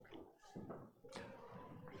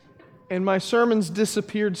and my sermon's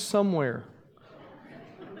disappeared somewhere.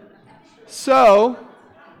 So,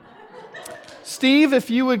 Steve, if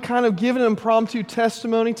you would kind of give an impromptu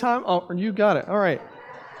testimony time. Oh, you got it. All right.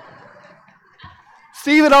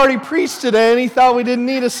 Steve had already preached today, and he thought we didn't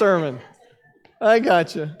need a sermon. I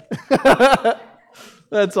got you.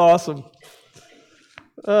 That's awesome.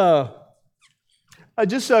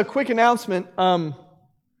 Just a quick announcement.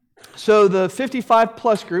 So the 55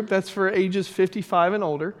 plus group, that's for ages 55 and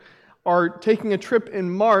older, are taking a trip in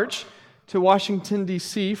March to Washington,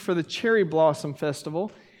 D.C. for the Cherry Blossom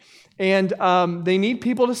Festival. And they need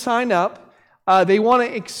people to sign up. They want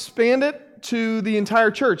to expand it to the entire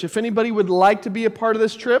church. If anybody would like to be a part of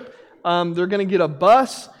this trip, they're going to get a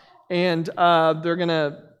bus, and they're going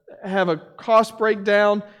to have a cost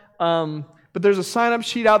breakdown. But there's a sign-up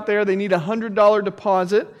sheet out there. They need a $100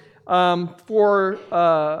 deposit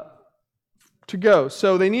to go.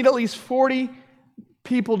 So they need at least 40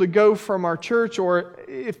 people to go from our church, or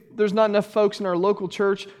if there's not enough folks in our local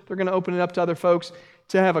church, they're going to open it up to other folks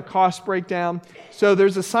to have a cost breakdown. So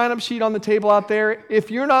there's a sign-up sheet on the table out there. If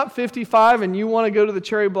you're not 55 and you want to go to the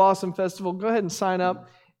Cherry Blossom Festival, go ahead and sign up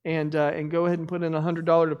and go ahead and put in a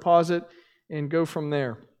 $100 deposit and go from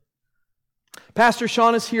there. Pastor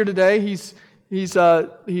Sean is here today. He's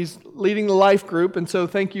leading the life group, and so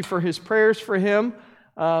thank you for his prayers for him.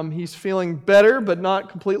 He's feeling better, but not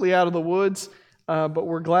completely out of the woods. But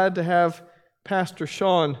we're glad to have Pastor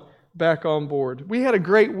Sean back on board. We had a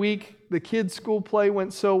great week. The kids' school play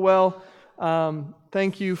went so well.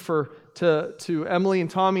 Thank you to Emily and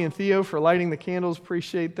Tommy and Theo for lighting the candles.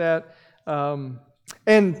 Appreciate that.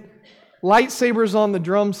 And lightsabers on the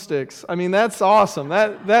drumsticks. I mean, that's awesome.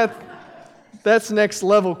 That's next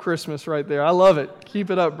level Christmas right there. I love it. Keep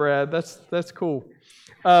it up, Brad. That's cool.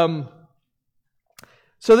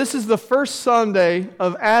 So this is the first Sunday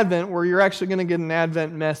of Advent where you're actually going to get an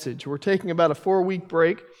Advent message. We're taking about a 4-week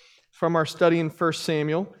break from our study in 1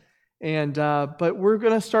 Samuel, but we're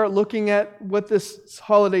going to start looking at what this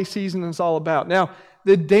holiday season is all about. Now,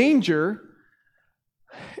 the danger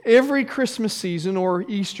every Christmas season or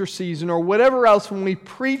Easter season or whatever else when we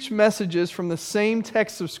preach messages from the same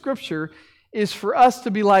text of Scripture is for us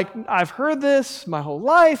to be like, I've heard this my whole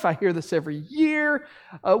life. I hear this every year.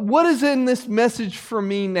 What is in this message for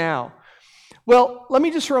me now? Well, let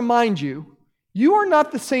me just remind you, you are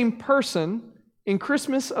not the same person in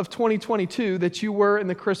Christmas of 2022 that you were in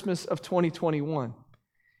the Christmas of 2021.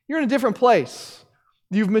 You're in a different place.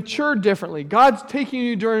 You've matured differently. God's taking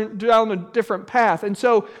you down a different path. And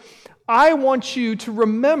so I want you to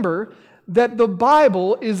remember that the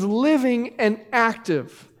Bible is living and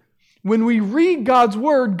active. When we read God's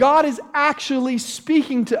Word, God is actually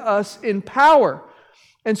speaking to us in power.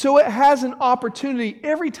 And so it has an opportunity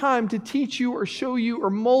every time to teach you or show you or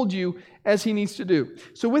mold you as He needs to do.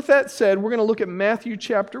 So with that said, we're going to look at Matthew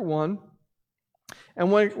chapter 1,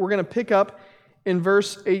 and we're going to pick up in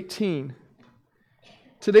verse 18.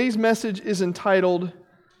 Today's message is entitled,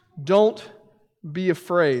 Don't Be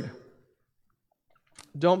Afraid.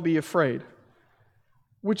 Don't be afraid.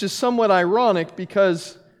 Which is somewhat ironic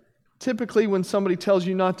because typically when somebody tells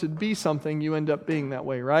you not to be something, you end up being that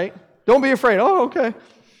way, right? Don't be afraid. Oh, okay.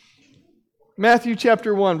 Matthew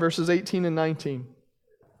chapter 1, verses 18 and 19.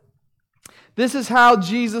 This is how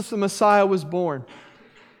Jesus the Messiah was born.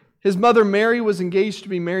 His mother Mary was engaged to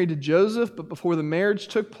be married to Joseph, but before the marriage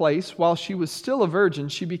took place, while she was still a virgin,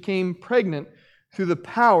 she became pregnant through the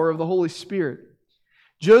power of the Holy Spirit.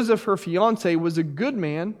 Joseph, her fiancé, was a good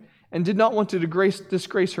man and did not want to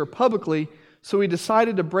disgrace her publicly, so he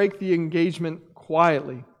decided to break the engagement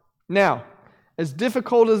quietly. Now, as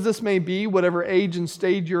difficult as this may be, whatever age and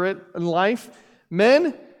stage you're at in life,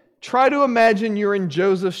 men, try to imagine you're in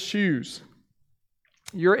Joseph's shoes.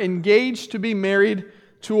 You're engaged to be married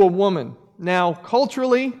to a woman. Now,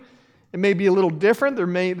 culturally, it may be a little different.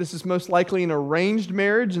 This is most likely an arranged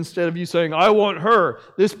marriage instead of you saying, I want her.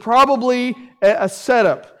 There's probably a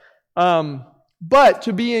setup. But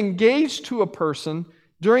to be engaged to a person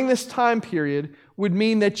during this time period would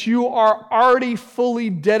mean that you are already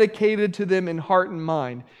fully dedicated to them in heart and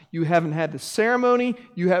mind. You haven't had the ceremony,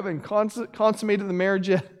 you haven't consummated the marriage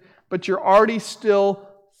yet, but you're already still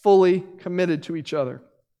fully committed to each other.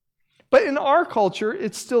 But in our culture,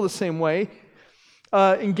 it's still the same way.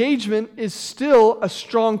 Engagement is still a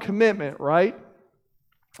strong commitment, right?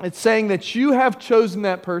 It's saying that you have chosen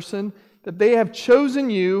that person, that they have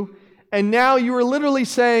chosen you, and now you are literally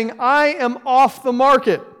saying, I am off the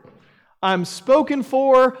market. I'm spoken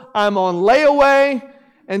for, I'm on layaway,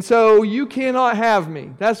 and so you cannot have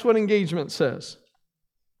me. That's what engagement says.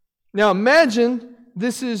 Now imagine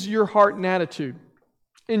this is your heart and attitude.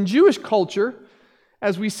 In Jewish culture,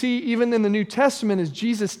 as we see even in the New Testament, as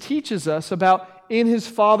Jesus teaches us about in his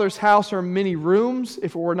Father's house are many rooms.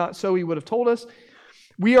 If it were not so, he would have told us.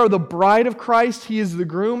 We are the bride of Christ. He is the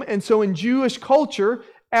groom. And so in Jewish culture,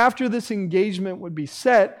 after this engagement would be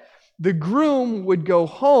set, the groom would go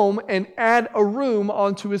home and add a room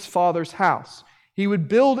onto his father's house. He would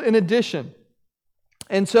build an addition.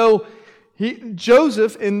 And so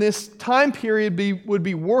Joseph, in this time period, would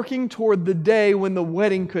be working toward the day when the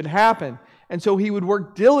wedding could happen. And so he would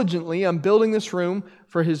work diligently on building this room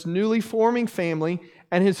for his newly forming family,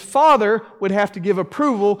 and his father would have to give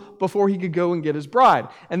approval before he could go and get his bride.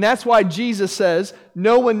 And that's why Jesus says,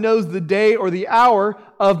 no one knows the day or the hour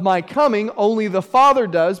of my coming, only the Father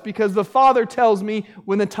does, because the Father tells me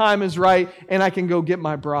when the time is right and I can go get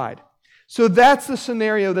my bride. So that's the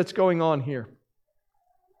scenario that's going on here.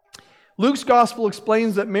 Luke's gospel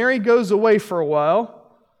explains that Mary goes away for a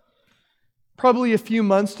while, probably a few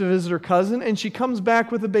months to visit her cousin, and she comes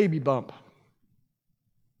back with a baby bump.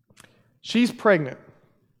 She's pregnant.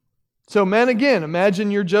 So men, again,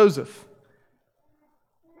 imagine you're Joseph.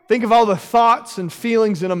 Think of all the thoughts and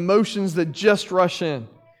feelings and emotions that just rush in.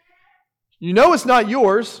 You know it's not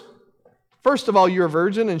yours. First of all, you're a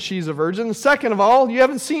virgin and she's a virgin. Second of all, you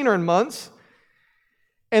haven't seen her in months.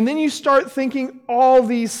 And then you start thinking all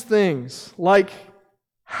these things, like,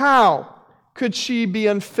 how could she be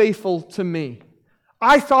unfaithful to me?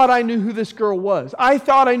 I thought I knew who this girl was. I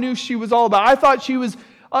thought I knew she was all about. I thought she was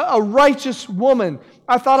a righteous woman.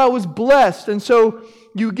 I thought I was blessed. And so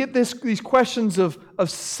you get these questions of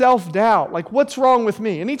self-doubt, like, what's wrong with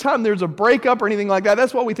me? Anytime there's a breakup or anything like that,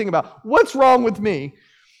 that's what we think about. What's wrong with me?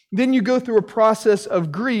 Then you go through a process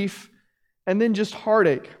of grief and then just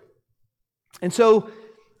heartache. And so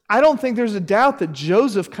I don't think there's a doubt that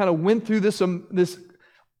Joseph kind of went through this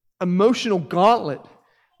emotional gauntlet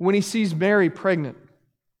when he sees Mary pregnant.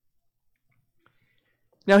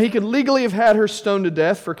 Now, he could legally have had her stoned to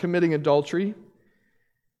death for committing adultery.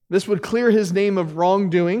 This would clear his name of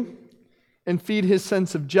wrongdoing and feed his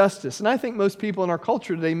sense of justice. And I think most people in our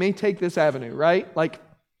culture today may take this avenue, right? Like,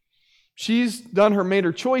 she's made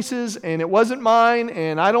her choices, and it wasn't mine,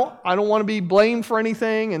 and I don't want to be blamed for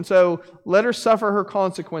anything, and so let her suffer her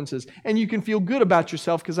consequences. And you can feel good about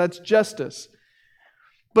yourself because that's justice.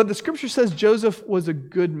 But the Scripture says Joseph was a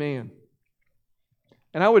good man.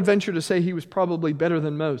 And I would venture to say he was probably better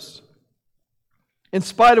than most. In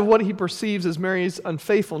spite of what he perceives as Mary's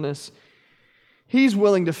unfaithfulness, he's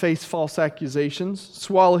willing to face false accusations,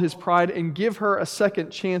 swallow his pride, and give her a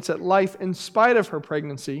second chance at life in spite of her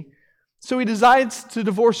pregnancy. So he decides to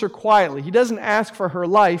divorce her quietly. He doesn't ask for her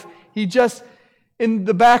life. He just, in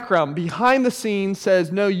the background, behind the scenes,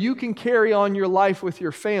 says, no, you can carry on your life with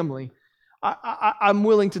your family. I'm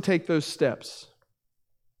willing to take those steps.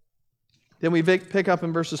 Then we pick up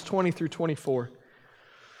in verses 20 through 24.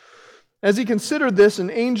 As he considered this, an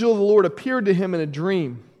angel of the Lord appeared to him in a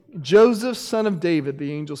dream. Joseph, son of David,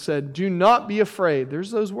 the angel said, do not be afraid, there's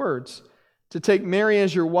those words, to take Mary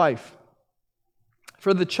as your wife.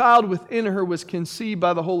 For the child within her was conceived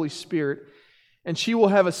by the Holy Spirit, and she will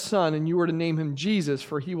have a son, and you are to name him Jesus,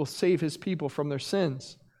 for he will save his people from their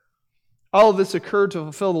sins. All of this occurred to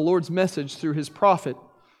fulfill the Lord's message through his prophet.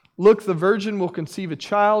 Look, the virgin will conceive a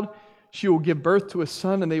child. She will give birth to a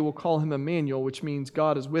son, and they will call him Emmanuel, which means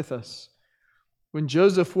God is with us. When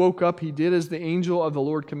Joseph woke up, he did as the angel of the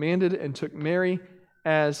Lord commanded and took Mary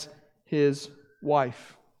as his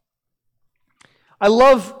wife. I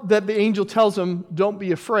love that the angel tells him, don't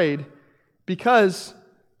be afraid, because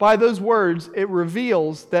by those words, it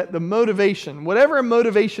reveals that the motivation, whatever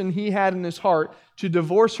motivation he had in his heart to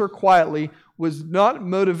divorce her quietly, was not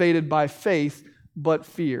motivated by faith, but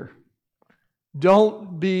fear.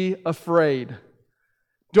 Don't be afraid.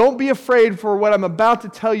 Don't be afraid for what I'm about to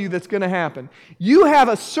tell you that's going to happen. You have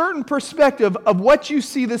a certain perspective of what you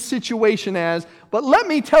see this situation as, but let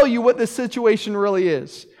me tell you what this situation really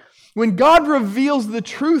is. When God reveals the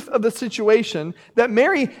truth of the situation, that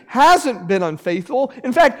Mary hasn't been unfaithful.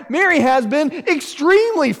 In fact, Mary has been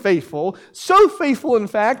extremely faithful. So faithful, in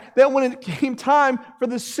fact, that when it came time for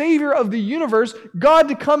the Savior of the universe, God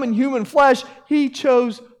to come in human flesh, He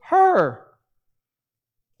chose her.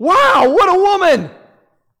 Wow, what a woman!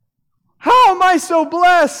 How am I so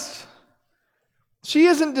blessed? She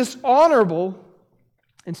isn't dishonorable.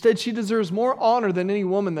 Instead, she deserves more honor than any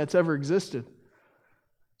woman that's ever existed.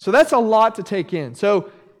 So that's a lot to take in.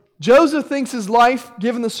 So Joseph thinks his life,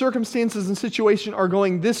 given the circumstances and situation, are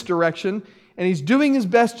going this direction, and he's doing his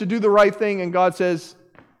best to do the right thing, and God says,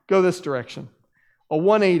 go this direction. A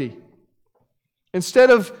 180. Instead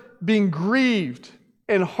of being grieved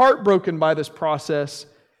and heartbroken by this process,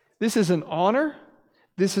 this is an honor,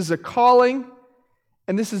 this is a calling,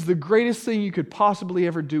 And this is the greatest thing you could possibly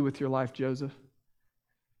ever do with your life, Joseph.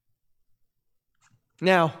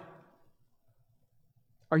 Now,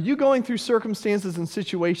 are you going through circumstances and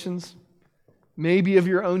situations, maybe of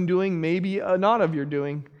your own doing, maybe not of your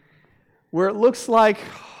doing, where it looks like,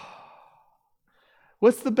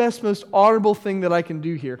 what's the best, most honorable thing that I can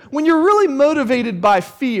do here? When you're really motivated by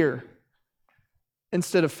fear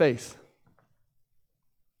instead of faith.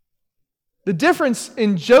 The difference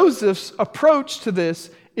in Joseph's approach to this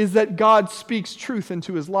is that God speaks truth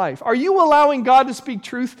into his life. Are you allowing God to speak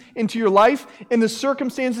truth into your life in the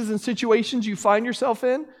circumstances and situations you find yourself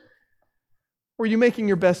in? Or are you making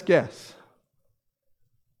your best guess?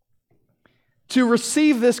 To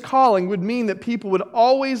receive this calling would mean that people would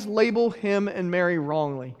always label him and Mary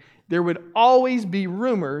wrongly. There would always be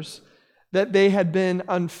rumors that they had been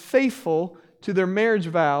unfaithful to their marriage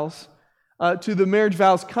vows, to the marriage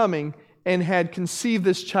vows coming, and had conceived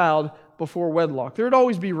this child before wedlock. There would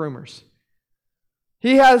always be rumors.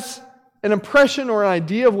 He has an impression or an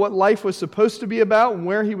idea of what life was supposed to be about and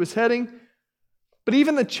where he was heading. But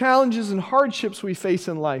even the challenges and hardships we face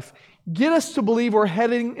in life get us to believe we're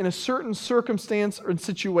heading in a certain circumstance or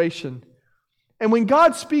situation. And when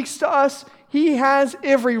God speaks to us, he has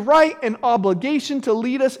every right and obligation to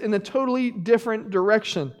lead us in a totally different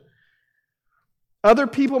direction. Other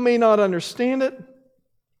people may not understand it,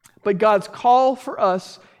 but God's call for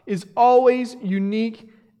us is always unique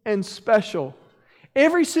and special.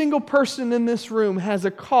 Every single person in this room has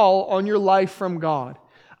a call on your life from God.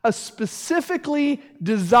 A specifically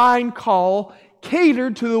designed call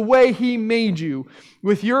catered to the way he made you.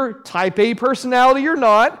 With your type A personality or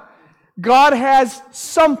not, God has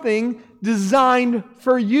something designed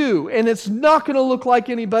for you, and it's not going to look like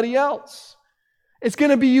anybody else. It's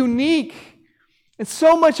going to be unique. And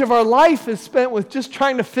so much of our life is spent with just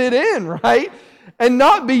trying to fit in, right? And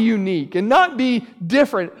not be unique and not be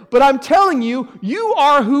different. But I'm telling you, you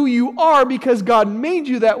are who you are because God made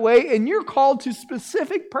you that way, and you're called to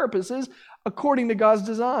specific purposes according to God's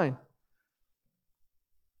design.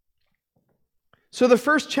 So the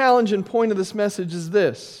first challenge and point of this message is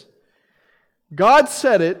this. God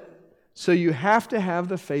said it, so you have to have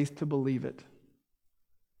the faith to believe it.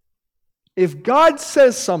 If God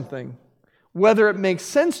says something, whether it makes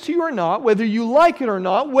sense to you or not, whether you like it or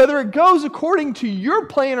not, whether it goes according to your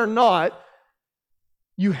plan or not,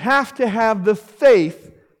 you have to have the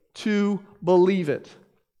faith to believe it.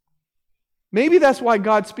 Maybe that's why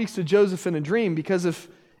God speaks to Joseph in a dream, because if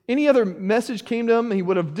any other message came to him, he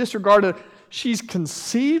would have disregarded, she's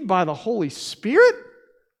conceived by the Holy Spirit?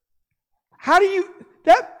 How do you,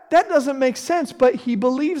 that doesn't make sense, but he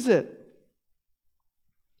believes it.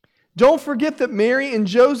 Don't forget that Mary and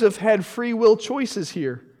Joseph had free will choices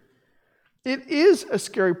here. It is a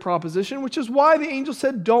scary proposition, which is why the angel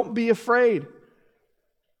said, don't be afraid.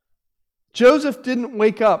 Joseph didn't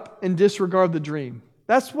wake up and disregard the dream.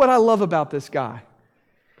 That's what I love about this guy.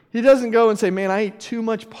 He doesn't go and say, man, I ate too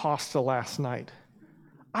much pasta last night.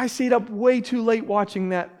 I stayed up way too late watching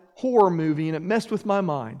that horror movie and it messed with my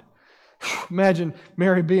mind. Imagine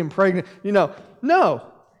Mary being pregnant. No.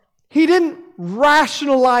 He didn't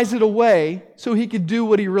rationalize it away so he could do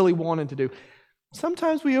what he really wanted to do.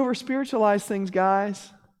 Sometimes we over-spiritualize things,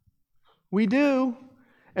 guys. We do.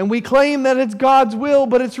 And we claim that it's God's will,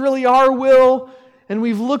 but it's really our will. And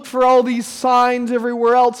we've looked for all these signs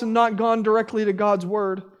everywhere else and not gone directly to God's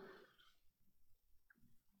Word.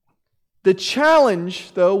 The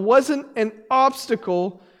challenge, though, wasn't an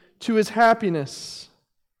obstacle to his happiness.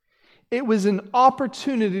 It was an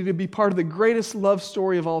opportunity to be part of the greatest love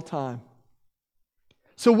story of all time.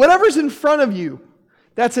 So whatever's in front of you,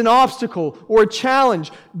 that's an obstacle or a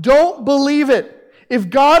challenge, don't believe it.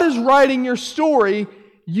 If God is writing your story,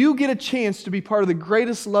 you get a chance to be part of the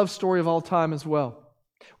greatest love story of all time as well.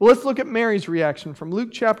 Well, let's look at Mary's reaction from Luke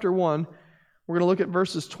chapter 1. We're going to look at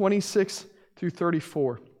verses 26 through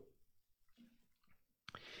 34.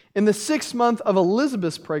 In the 6th month of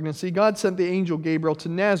Elizabeth's pregnancy, God sent the angel Gabriel to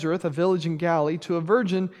Nazareth, a village in Galilee, to a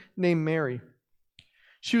virgin named Mary.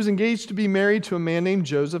 She was engaged to be married to a man named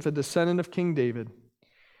Joseph, a descendant of King David.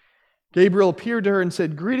 Gabriel appeared to her and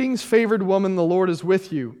said, "Greetings, favored woman, the Lord is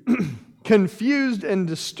with you." Confused and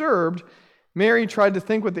disturbed, Mary tried to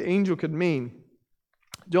think what the angel could mean.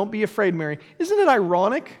 Don't be afraid, Mary. Isn't it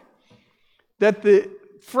ironic that the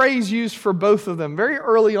phrase used for both of them very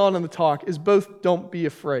early on in the talk is both don't be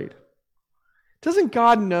afraid? Doesn't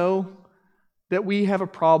God know that we have a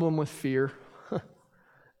problem with fear?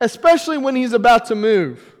 Especially when He's about to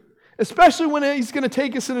move. Especially when He's going to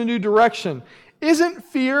take us in a new direction. Isn't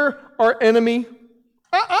fear our enemy?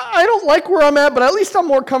 I don't like where I'm at, but at least I'm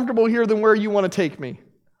more comfortable here than where you want to take me.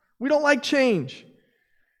 We don't like change.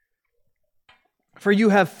 For you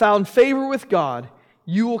have found favor with God.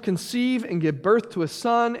 You will conceive and give birth to a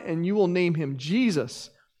son, and you will name him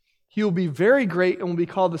Jesus. He will be very great and will be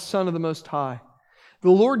called the Son of the Most High.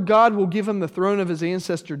 The Lord God will give him the throne of his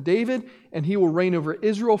ancestor David, and he will reign over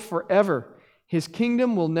Israel forever. His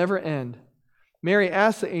kingdom will never end." Mary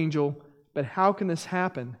asked the angel, "But how can this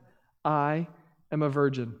happen? I am a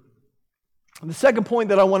virgin." The second point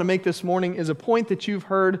that I want to make this morning is a point that you've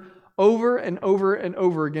heard over and over and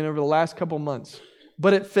over again over the last couple months,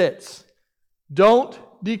 but it fits. Don't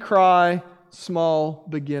decry small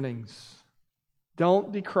beginnings.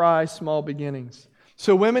 Don't decry small beginnings.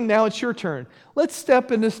 So women, now it's your turn. Let's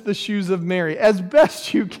step into the shoes of Mary as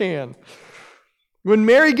best you can. When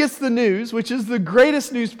Mary gets the news, which is the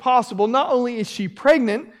greatest news possible, not only is she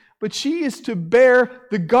pregnant, but she is to bear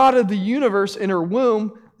the God of the universe in her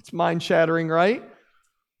womb. It's mind-shattering, right?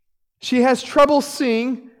 She has trouble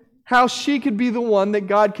seeing how she could be the one that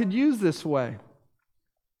God could use this way.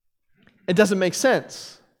 It doesn't make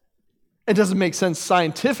sense. It doesn't make sense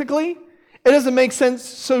scientifically. It doesn't make sense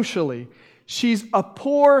socially. She's a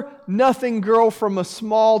poor, nothing girl from a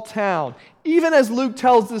small town. Even as Luke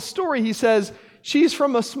tells this story, he says, she's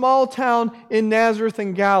from a small town in Nazareth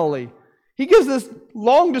in Galilee. He gives this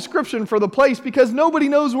long description for the place because nobody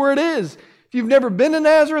knows where it is. If you've never been to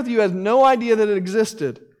Nazareth, you have no idea that it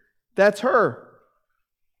existed. That's her.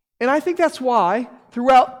 And I think that's why,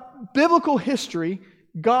 throughout biblical history,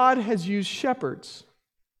 God has used shepherds.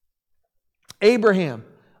 Abraham,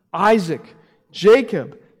 Isaac,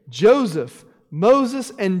 Jacob, Joseph,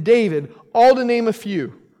 Moses, and David, all to name a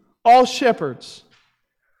few, all shepherds.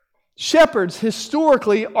 Shepherds,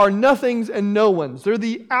 historically, are nothings and no ones. They're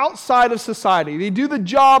the outside of society. They do the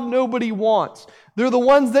job nobody wants. They're the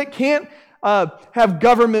ones that can't have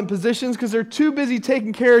government positions because they're too busy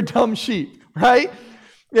taking care of dumb sheep, right?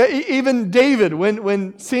 Yeah, even David,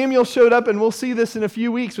 when Samuel showed up, and we'll see this in a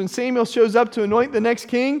few weeks, when Samuel shows up to anoint the next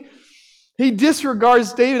king, he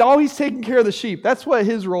disregards David. Oh, he's taking care of the sheep. That's what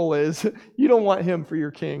his role is. You don't want him for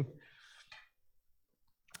your king.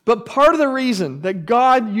 But part of the reason that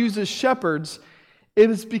God uses shepherds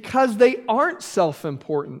is because they aren't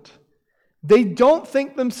self-important. They don't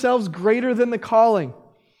think themselves greater than the calling.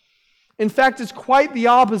 In fact, it's quite the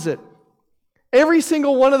opposite. Every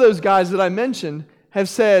single one of those guys that I mentioned have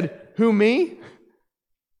said, "Who, me?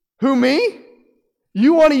 Who, me?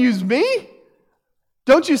 You want to use me?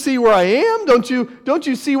 Don't you see where I am? Don't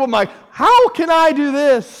you see how can I do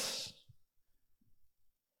this?"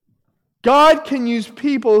 God can use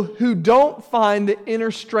people who don't find the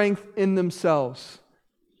inner strength in themselves.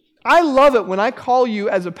 I love it when I call you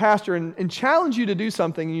as a pastor and challenge you to do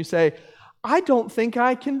something and you say, "I don't think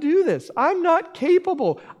I can do this. I'm not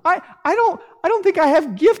capable. I don't think I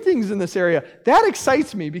have giftings in this area." That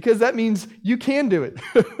excites me because that means you can do it.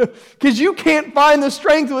 Because you can't find the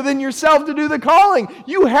strength within yourself to do the calling.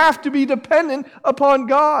 You have to be dependent upon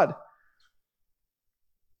God.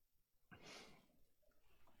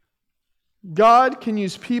 God can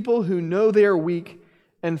use people who know they are weak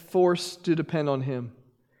and forced to depend on Him.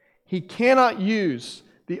 He cannot use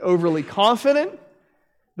the overly confident,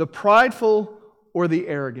 the prideful, or the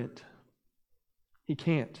arrogant. He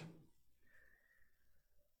can't.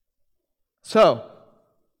 So,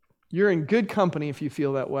 you're in good company if you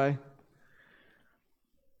feel that way.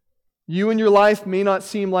 You and your life may not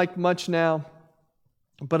seem like much now,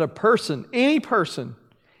 but any person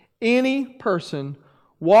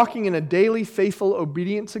walking in a daily faithful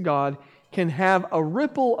obedience to God can have a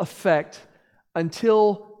ripple effect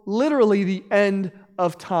until literally the end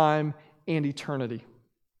of time and eternity.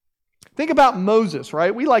 Think about Moses,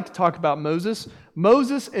 right? We like to talk about Moses.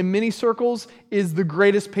 Moses, in many circles, is the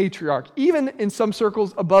greatest patriarch, even in some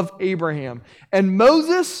circles above Abraham. And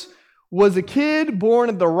Moses was a kid born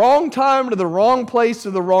at the wrong time to the wrong place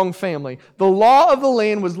to the wrong family. The law of the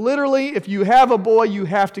land was literally, if you have a boy, you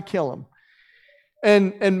have to kill him.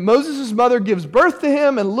 And Moses' mother gives birth to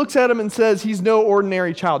him and looks at him and says he's no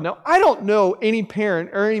ordinary child. Now, I don't know any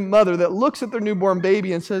parent or any mother that looks at their newborn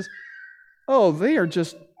baby and says, "Oh, they are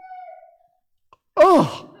just,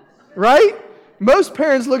 right?" Most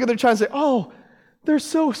parents look at their child and say, "Oh, they're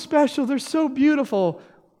so special, they're so beautiful."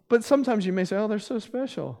 But sometimes you may say, "Oh, they're so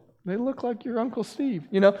special. They look like your Uncle Steve,"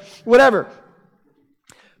 whatever.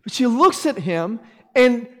 But she looks at him,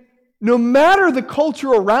 and no matter the culture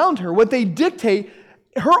around her, what they dictate,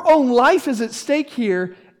 her own life is at stake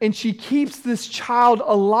here, and she keeps this child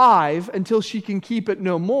alive until she can keep it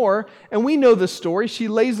no more. And we know the story. She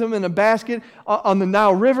lays him in a basket on the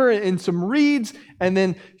Nile River in some reeds, and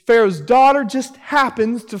then Pharaoh's daughter just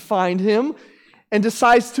happens to find him and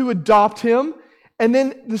decides to adopt him. And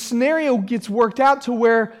then the scenario gets worked out to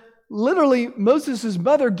where literally Moses'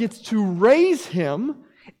 mother gets to raise him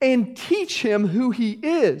and teach him who he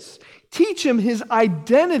is. Teach him his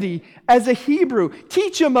identity as a Hebrew.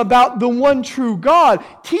 Teach him about the one true God.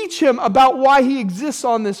 Teach him about why he exists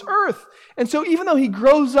on this earth. And so even though he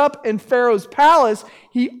grows up in Pharaoh's palace,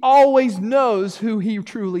 he always knows who he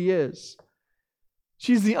truly is.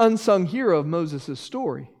 She's the unsung hero of Moses'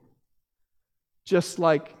 story. Just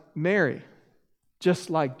like Mary. Just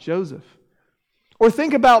like Joseph. Or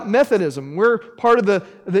think about Methodism. We're part of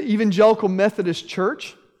the Evangelical Methodist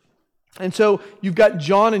Church. And so you've got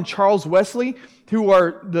John and Charles Wesley, who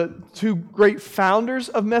are the two great founders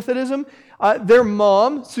of Methodism. Their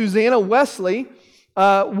mom, Susanna Wesley,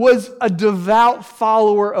 was a devout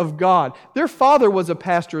follower of God. Their father was a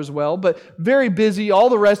pastor as well, but very busy, all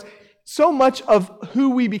the rest. So much of who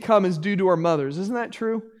we become is due to our mothers. Isn't that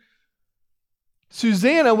true?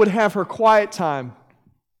 Susanna would have her quiet time,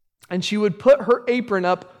 and she would put her apron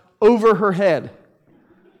up over her head.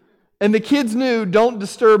 And the kids knew, don't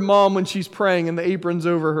disturb mom when she's praying and the apron's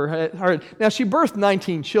over her head. Now, she birthed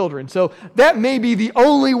 19 children, so that may be the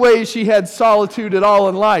only way she had solitude at all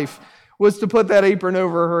in life, was to put that apron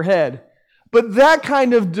over her head. But that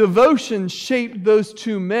kind of devotion shaped those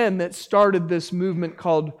two men that started this movement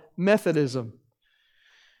called Methodism.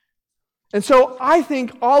 And so I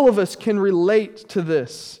think all of us can relate to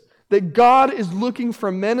this, that God is looking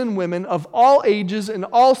for men and women of all ages and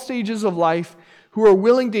all stages of life who are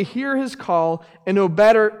willing to hear His call and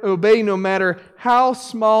obey no matter how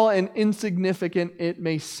small and insignificant it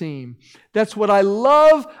may seem. That's what I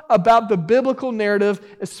love about the biblical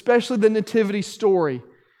narrative, especially the nativity story,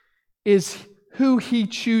 is who He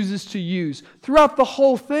chooses to use throughout the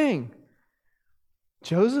whole thing.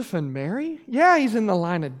 Joseph and Mary? Yeah, he's in the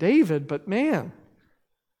line of David, but man,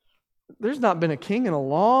 there's not been a king in a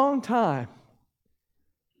long time.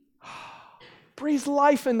 Breathes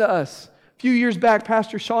life into us. A few years back,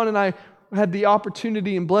 Pastor Sean and I had the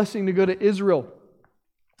opportunity and blessing to go to Israel.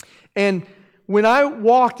 And when I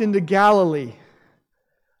walked into Galilee,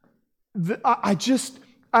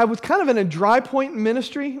 I was kind of in a dry point in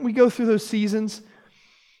ministry. We go through those seasons.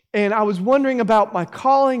 And I was wondering about my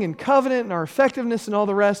calling and covenant and our effectiveness and all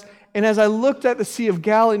the rest. And as I looked at the Sea of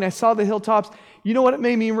Galilee and I saw the hilltops, you know what it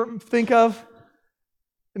made me think of?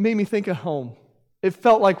 It made me think of home. It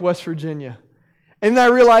felt like West Virginia. And then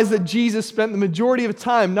I realized that Jesus spent the majority of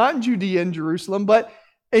time, not in Judea and Jerusalem, but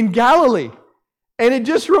in Galilee. And it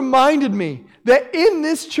just reminded me that in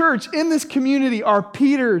this church, in this community, are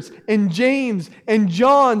Peters and James and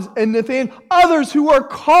Johns and Nathaniel, others who are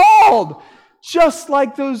called just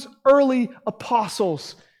like those early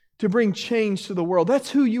apostles to bring change to the world.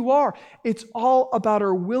 That's who you are. It's all about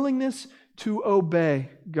our willingness to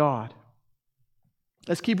obey God.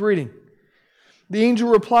 Let's keep reading. The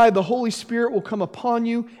angel replied, "The Holy Spirit will come upon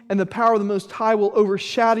you, and the power of the Most High will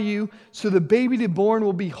overshadow you, so the baby to be born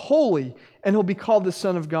will be holy, and he'll be called the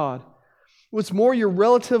Son of God. What's more, your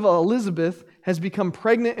relative Elizabeth has become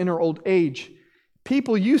pregnant in her old age.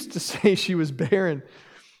 People used to say she was barren,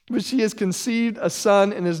 but she has conceived a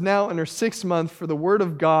son and is now in her 6th month, for the word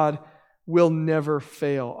of God will never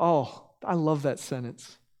fail." Oh, I love that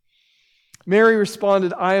sentence. Mary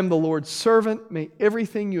responded, "I am the Lord's servant. May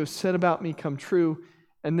everything you have said about me come true."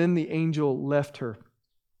 And then the angel left her.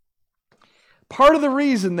 Part of the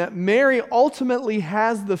reason that Mary ultimately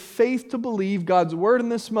has the faith to believe God's word in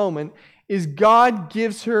this moment is God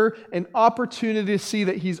gives her an opportunity to see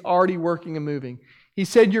that He's already working and moving. He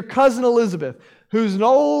said, "Your cousin Elizabeth, who's an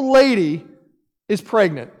old lady, is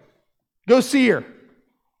pregnant. Go see her.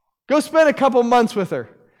 Go spend a couple months with her."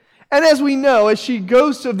 And as we know, as she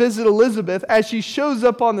goes to visit Elizabeth, as she shows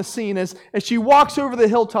up on the scene, as she walks over the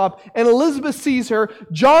hilltop, and Elizabeth sees her,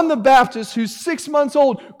 John the Baptist, who's 6 months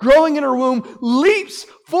old, growing in her womb, leaps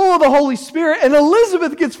full of the Holy Spirit, and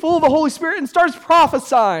Elizabeth gets full of the Holy Spirit and starts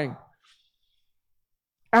prophesying.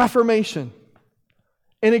 Affirmation.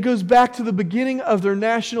 And it goes back to the beginning of their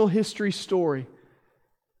national history story,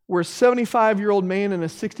 where a 75-year-old man and a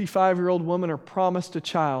 65-year-old woman are promised a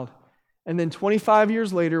child. And then 25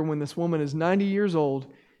 years later, when this woman is 90 years old,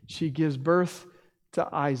 she gives birth to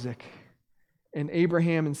Isaac. And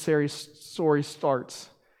Abraham and Sarah's story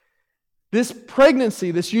starts. This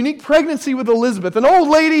pregnancy, this unique pregnancy with Elizabeth, an old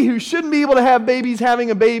lady who shouldn't be able to have babies,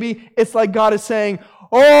 having a baby, it's like God is saying,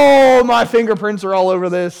 "Oh, my fingerprints are all over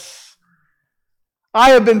this.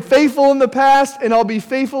 I have been faithful in the past, and I'll be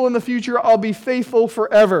faithful in the future. I'll be faithful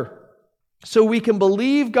forever." So we can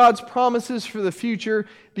believe God's promises for the future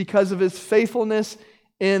because of His faithfulness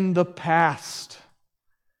in the past.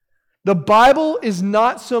 The Bible is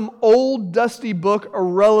not some old, dusty book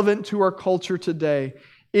irrelevant to our culture today.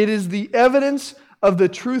 It is the evidence of the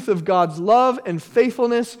truth of God's love and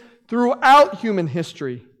faithfulness throughout human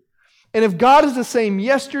history. And if God is the same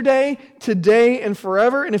yesterday, today, and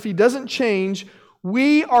forever, and if He doesn't change,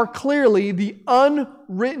 we are clearly the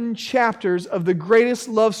unwritten chapters of the greatest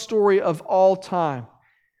love story of all time.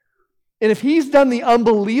 And if He's done the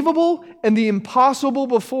unbelievable and the impossible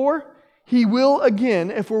before, He will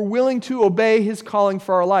again if we're willing to obey His calling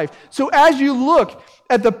for our life. So as you look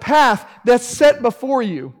at the path that's set before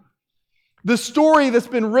you, the story that's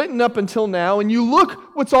been written up until now, and you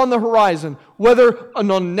look what's on the horizon, whether on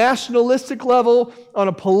a nationalistic level, on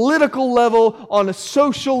a political level, on a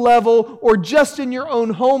social level, or just in your own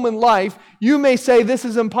home and life, you may say this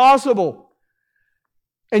is impossible.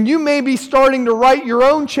 And you may be starting to write your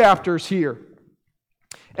own chapters here.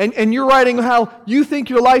 And you're writing how you think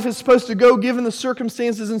your life is supposed to go given the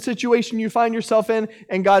circumstances and situation you find yourself in,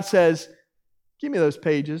 and God says, give me those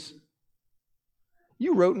pages.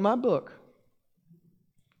 You wrote in my book.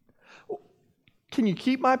 Can you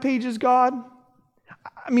keep my pages, God?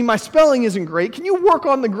 I mean, my spelling isn't great. Can you work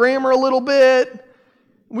on the grammar a little bit?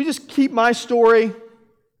 We just keep my story.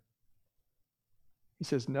 He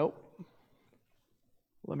says, nope.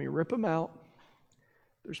 Let me rip them out.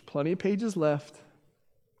 There's plenty of pages left.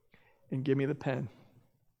 And give me the pen.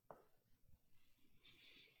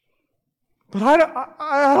 But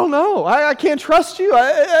I don't know. I can't trust you.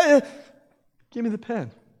 Give me the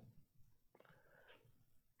pen.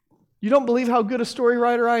 You don't believe how good a story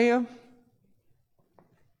writer I am?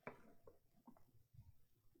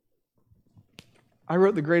 I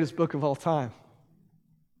wrote the greatest book of all time.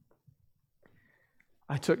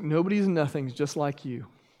 I took nobodies and nothings just like you,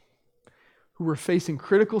 who were facing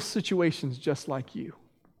critical situations just like you.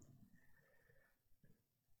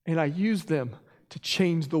 And I used them to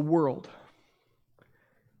change the world.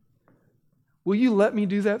 Will you let me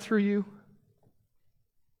do that through you?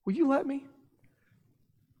 Will you let me?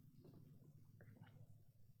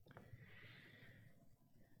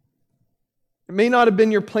 It may not have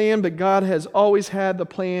been your plan, but God has always had the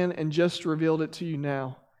plan and just revealed it to you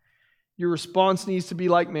now. Your response needs to be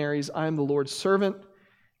like Mary's, I am the Lord's servant.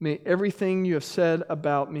 May everything you have said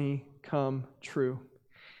about me come true.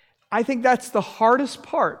 I think that's the hardest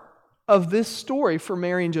part of this story for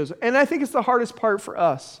Mary and Joseph. And I think it's the hardest part for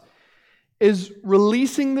us, is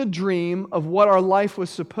releasing the dream of what our life was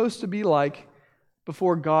supposed to be like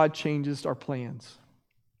before God changes our plans.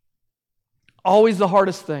 Always the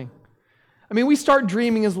hardest thing. I mean, we start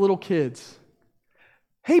dreaming as little kids.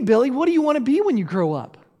 Hey, Billy, what do you want to be when you grow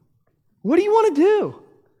up? What do you want to do?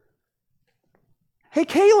 Hey,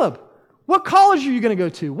 Caleb, what college are you going to go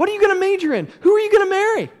to? What are you going to major in? Who are you going to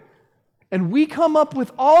marry? And we come up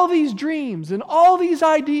with all these dreams and all these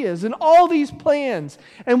ideas and all these plans.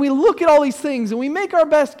 And we look at all these things and we make our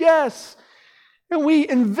best guess. And we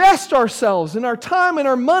invest ourselves and our time and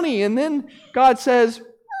our money. And then God says,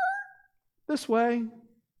 this way.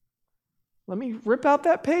 Let me rip out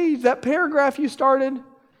that page, that paragraph you started.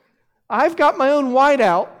 I've got my own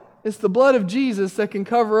whiteout. It's the blood of Jesus that can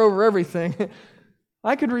cover over everything.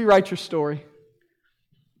 I could rewrite your story.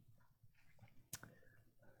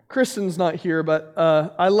 Kristen's not here, but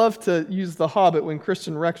I love to use The Hobbit when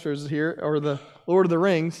Kristen Rexer is here, or The Lord of the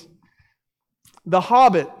Rings. The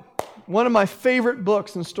Hobbit, one of my favorite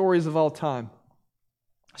books and stories of all time.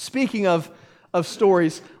 Speaking of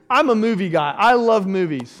stories, I'm a movie guy. I love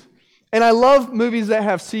movies. And I love movies that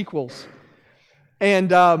have sequels. And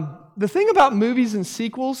the thing about movies and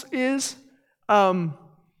sequels is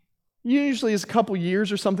usually it's a couple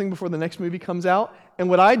years or something before the next movie comes out. And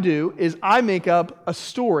what I do is I make up a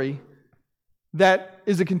story that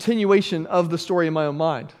is a continuation of the story in my own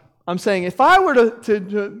mind. I'm saying if I were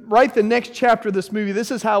to write the next chapter of this movie,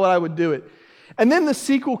 this is how I would do it. And then the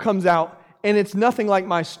sequel comes out and it's nothing like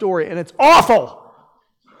my story and it's awful.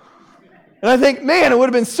 And I think, man, it would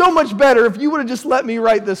have been so much better if you would have just let me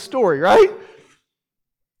write this story, right?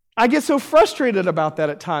 I get so frustrated about that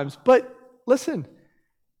at times. But listen,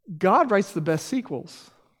 God writes the best sequels.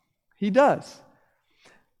 He does.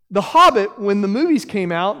 The Hobbit, when the movies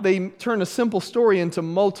came out, they turned a simple story into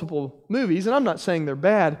multiple movies. And I'm not saying they're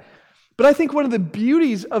bad. But I think one of the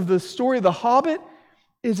beauties of the story of The Hobbit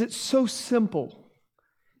is it's so simple.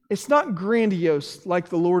 It's not grandiose like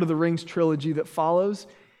the Lord of the Rings trilogy that follows.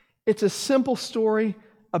 It's a simple story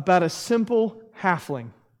about a simple halfling.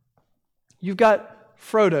 You've got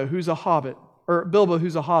Frodo, who's a hobbit, or Bilbo,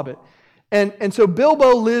 who's a hobbit. And so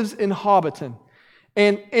Bilbo lives in Hobbiton.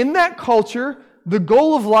 And in that culture, the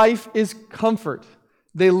goal of life is comfort.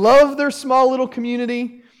 They love their small little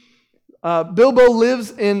community. Bilbo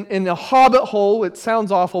lives in a hobbit hole. It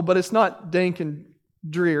sounds awful, but it's not dank and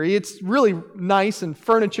dreary. It's really nice and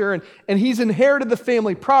furniture, and he's inherited the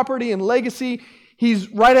family property and legacy. He's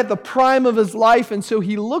right at the prime of his life, and so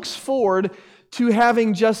he looks forward to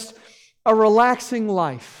having just a relaxing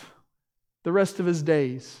life the rest of his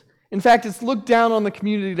days. In fact, it's looked down on the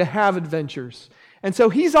community to have adventures. And so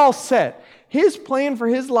he's all set. His plan for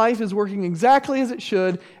his life is working exactly as it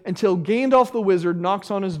should until Gandalf the wizard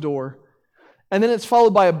knocks on his door. And then it's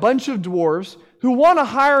followed by a bunch of dwarves who want to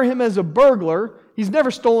hire him as a burglar. He's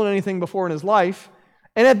never stolen anything before in his life.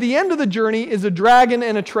 And at the end of the journey is a dragon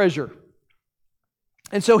and a treasure.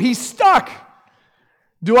 And so he's stuck.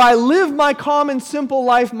 Do I live my common, simple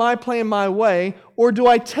life, my plan, my way, or do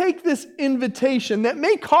I take this invitation that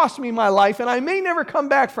may cost me my life and I may never come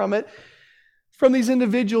back from it, from these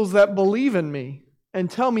individuals that believe in me and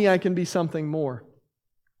tell me I can be something more?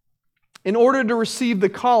 In order to receive the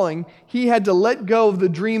calling, he had to let go of the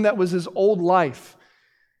dream that was his old life.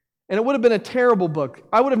 And it would have been a terrible book.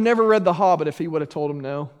 I would have never read The Hobbit if he would have told him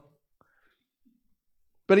no.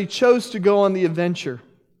 But he chose to go on the adventure.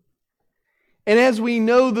 And as we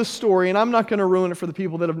know the story, and I'm not going to ruin it for the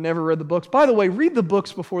people that have never read the books. By the way, read the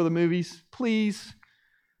books before the movies, please.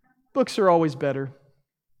 Books are always better.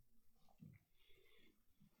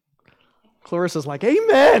 Clarissa's like,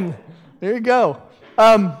 amen. There you go.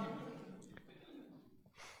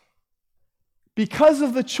 Because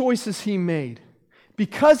of the choices he made,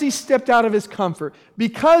 because he stepped out of his comfort,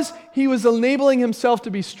 because he was enabling himself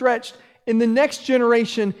to be stretched, in the next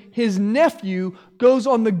generation, his nephew goes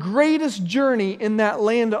on the greatest journey in that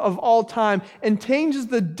land of all time and changes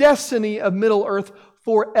the destiny of Middle-earth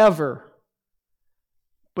forever.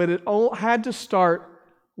 But it all had to start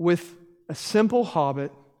with a simple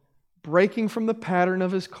hobbit breaking from the pattern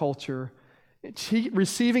of his culture,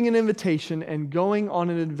 receiving an invitation and going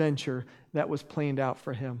on an adventure that was planned out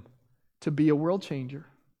for him to be a world changer.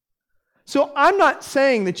 So I'm not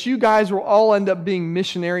saying that you guys will all end up being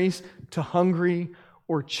missionaries to Hungary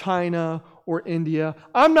or China or India.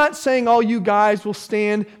 I'm not saying all you guys will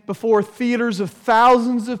stand before theaters of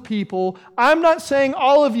thousands of people. I'm not saying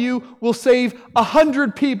all of you will save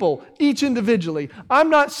 100 people, each individually. I'm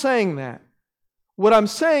not saying that. What I'm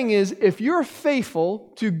saying is, if you're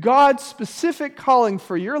faithful to God's specific calling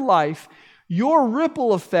for your life, your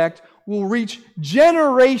ripple effect will reach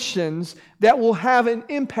generations that will have an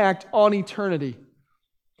impact on eternity.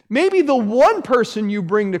 Maybe the one person you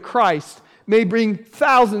bring to Christ may bring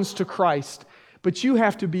thousands to Christ, but you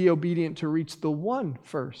have to be obedient to reach the one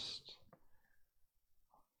first.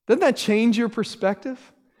 Doesn't that change your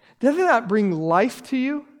perspective? Doesn't that bring life to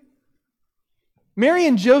you? Mary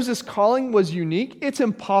and Joseph's calling was unique. It's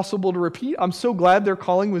impossible to repeat. I'm so glad their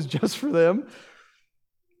calling was just for them.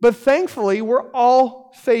 But thankfully, we're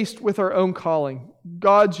all faced with our own calling,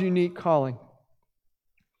 God's unique calling.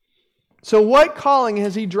 So what calling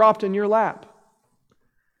has He dropped in your lap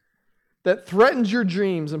that threatens your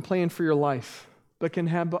dreams and plan for your life, but can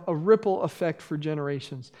have a ripple effect for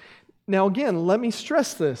generations? Now again, let me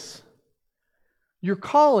stress this. Your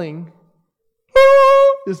calling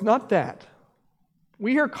is not that.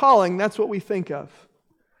 We hear calling, that's what we think of.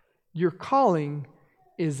 Your calling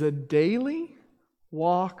is a daily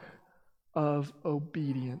walk of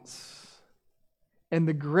obedience. And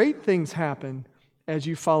the great things happen as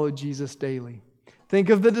you follow Jesus daily. Think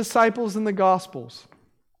of the disciples in the Gospels.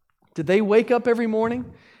 Did they wake up every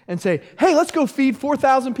morning and say, hey, let's go feed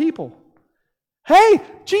 4,000 people? Hey,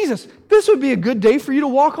 Jesus, this would be a good day for you to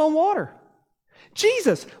walk on water.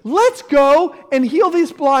 Jesus, let's go and heal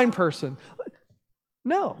this blind person.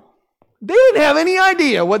 No. They didn't have any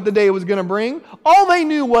idea what the day was going to bring. All they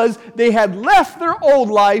knew was they had left their old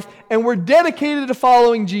life and were dedicated to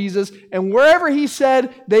following Jesus, and wherever He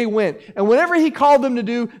said, they went. And whatever He called them to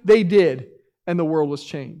do, they did. And the world was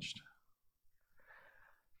changed.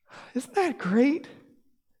 Isn't that great?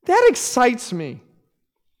 That excites me.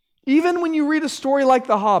 Even when you read a story like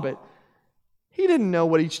The Hobbit, he didn't know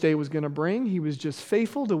what each day was going to bring. He was just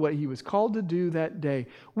faithful to what he was called to do that day.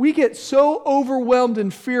 We get so overwhelmed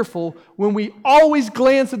and fearful when we always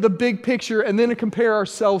glance at the big picture and then compare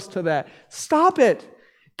ourselves to that. Stop it.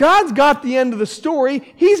 God's got the end of the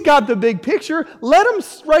story. He's got the big picture. Let Him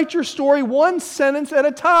write your story one sentence at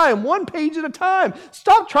a time, one page at a time.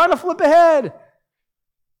 Stop trying to flip ahead.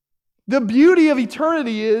 The beauty of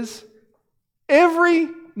eternity is every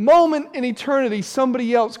moment in eternity,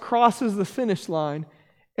 somebody else crosses the finish line,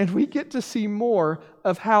 and we get to see more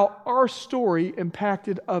of how our story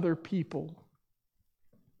impacted other people.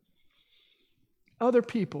 Other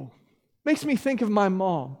people. Makes me think of my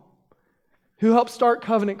mom, who helped start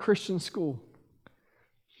Covenant Christian School.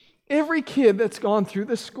 Every kid that's gone through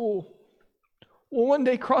this school will one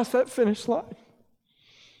day cross that finish line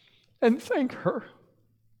and thank her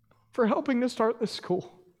for helping to start this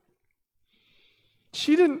school.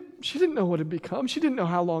 She didn't know what it would become. She didn't know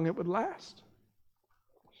how long it would last.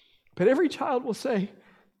 But every child will say,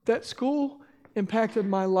 that school impacted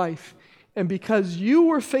my life. And because you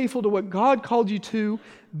were faithful to what God called you to,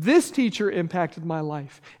 this teacher impacted my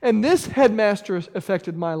life. And this headmaster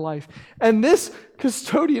affected my life. And this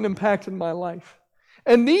custodian impacted my life.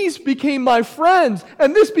 And these became my friends.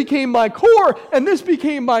 And this became my core. And this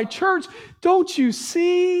became my church. Don't you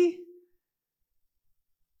see?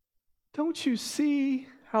 Don't you see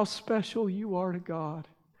how special you are to God?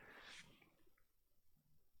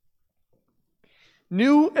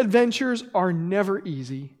 New adventures are never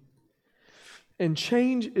easy, and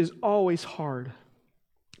change is always hard.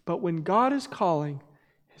 But when God is calling,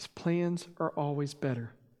 His plans are always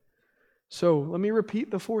better. So let me repeat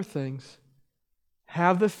the 4 things.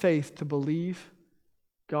 Have the faith to believe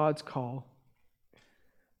God's call.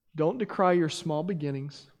 Don't decry your small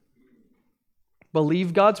beginnings.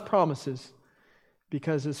 Believe God's promises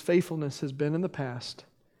because His faithfulness has been in the past.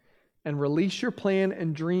 And release your plan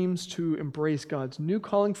and dreams to embrace God's new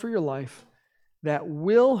calling for your life that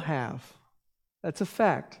will have, that's a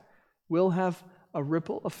fact, will have a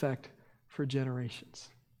ripple effect for generations.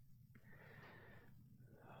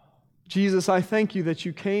 Jesus, I thank you that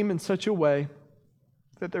you came in such a way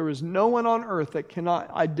that there is no one on earth that cannot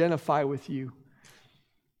identify with you.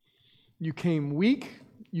 You came weak,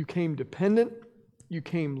 you came dependent, you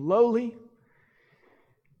came lowly.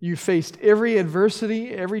 You faced every adversity,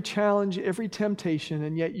 every challenge, every temptation,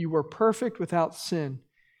 and yet you were perfect without sin.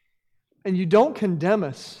 And you don't condemn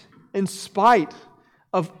us in spite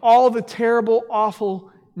of all the terrible,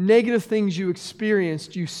 awful, negative things you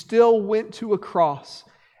experienced. You still went to a cross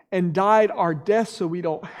and died our death so we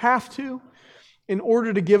don't have to, in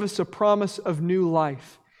order to give us a promise of new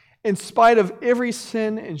life. In spite of every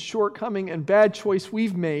sin and shortcoming and bad choice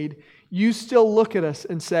we've made, you still look at us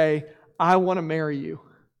and say, I want to marry you.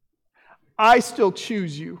 I still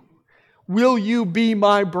choose you. Will you be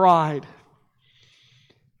my bride?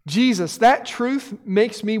 Jesus, that truth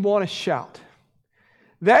makes me want to shout.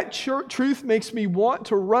 That truth makes me want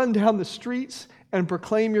to run down the streets and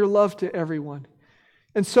proclaim your love to everyone.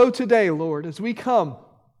 And so today, Lord, as we come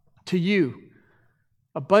to you,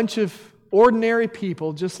 a bunch of ordinary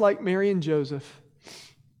people just like Mary and Joseph,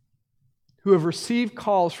 who have received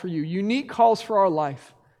calls for you, unique calls for our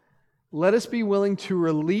life, let us be willing to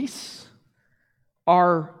release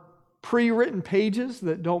our pre-written pages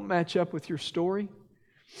that don't match up with your story.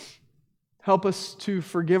 Help us to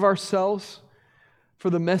forgive ourselves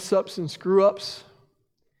for the mess-ups and screw-ups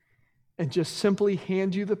and just simply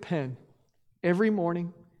hand you the pen every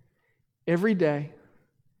morning, every day,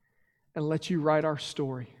 and let you write our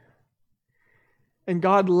story. And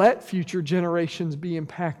God, let future generations be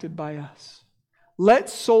impacted by us. Let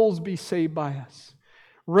souls be saved by us.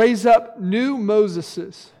 Raise up new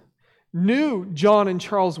Moseses, new John and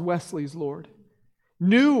Charles Wesleys, Lord.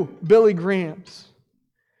 New Billy Grahams.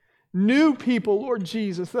 New people, Lord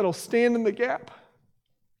Jesus, that'll stand in the gap.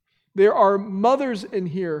 There are mothers in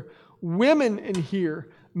here, women in here,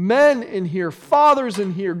 men in here, fathers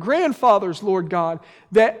in here, grandfathers, Lord God,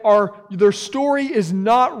 that their story is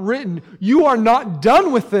not written. You are not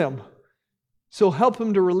done with them. So help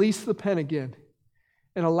them to release the pen again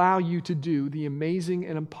and allow you to do the amazing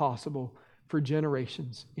and impossible for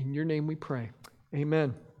generations. In your name we pray.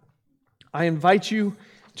 Amen. I invite you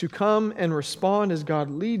to come and respond as God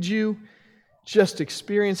leads you. Just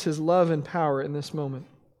experience His love and power in this moment.